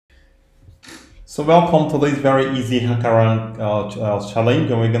So welcome to this very easy HackerRank challenge,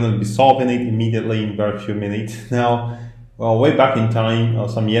 and we're going to be solving it immediately in very few minutes. Now, way back in time,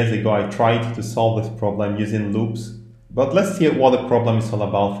 some years ago, I tried to solve this problem using loops. But let's see what the problem is all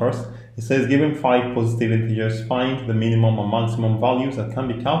about first. It says, given 5 positive integers, find the minimum and maximum values that can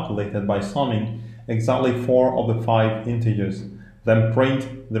be calculated by summing exactly 4 of the 5 integers. Then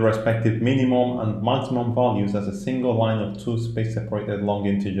print the respective minimum and maximum values as a single line of 2 space-separated long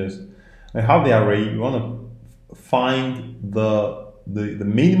integers. I have the array. You want to find the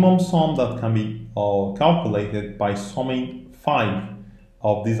minimum sum that can be calculated by summing 5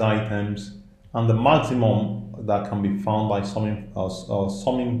 of these items, and the maximum that can be found by summing 5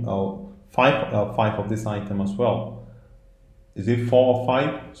 of this item as well. Is it 4 or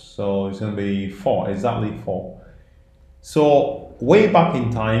 5? So it's going to be 4, exactly 4. So way back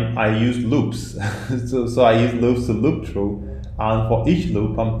in time, I used loops. so I used loops to loop through. And for each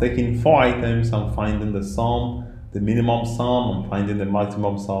loop, I'm taking 4 items, I'm finding the sum, the minimum sum, I'm finding the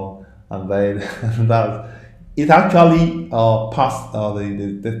maximum sum, and then it actually passed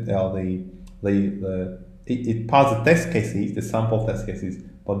it passed the test cases, the sample test cases,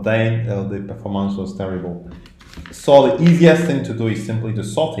 but then the performance was terrible. So the easiest thing to do is simply to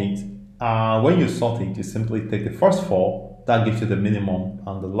sort it. When you sort it, you simply take the first 4, that gives you the minimum,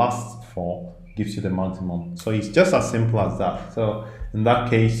 and the last 4 gives you the maximum. So it's just as simple as that. So in that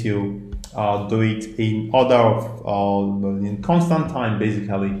case, you do it in order of in constant time,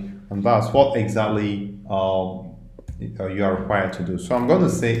 basically, and that's what exactly you are required to do. So I'm going to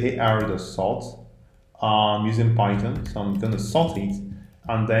say ar.sort using Python. So I'm going to sort it,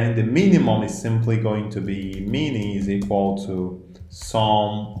 and then the minimum is simply going to be mini is equal to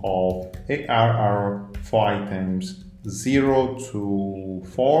sum of arr 4 items 0 to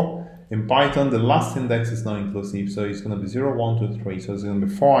 4. In Python, the last index is not inclusive, so it's going to be 0, 1, 2, 3. So it's going to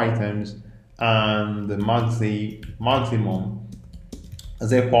be 4 items, and the maximum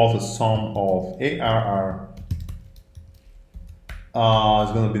is equal to sum of arr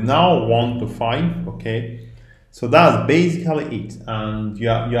is going to be now 1 to 5. Okay, so that's basically it, and you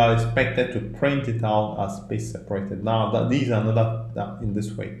are expected to print it out as space separated. Now these are another in this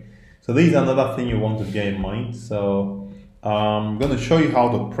way. So these are another thing you want to bear in mind. So I'm going to show you how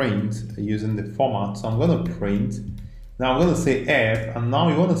to print using the format. So I'm going to print. Now I'm going to say F, and now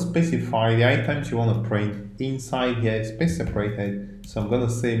you want to specify the items you want to print inside here, space separated. So I'm going to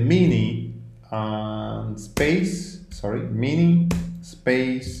say mini and mini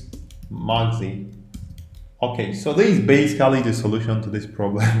space maxi. Okay, so this is basically the solution to this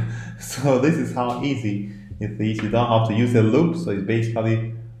problem. So this is how easy it is. You don't have to use a loop. So it's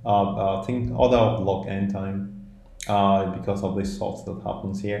basically order of log n time. Because of this sort that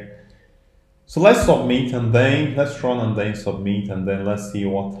happens here. So let's submit, and then let's run and then submit, and then let's see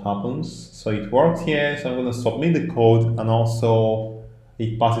what happens. So it works here. So I'm going to submit the code, and also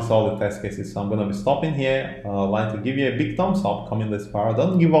it passes all the test cases. So I'm going to be stopping here. I'd like to give you a big thumbs up coming this far.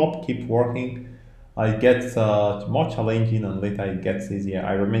 Don't give up, keep working. It gets more challenging, and later it gets easier.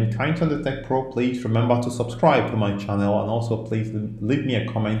 I remain kind to the Tech Pro. Please remember to subscribe to my channel, and also please leave me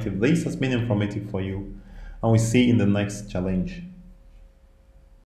a comment if this has been informative for you. And we see you in the next challenge.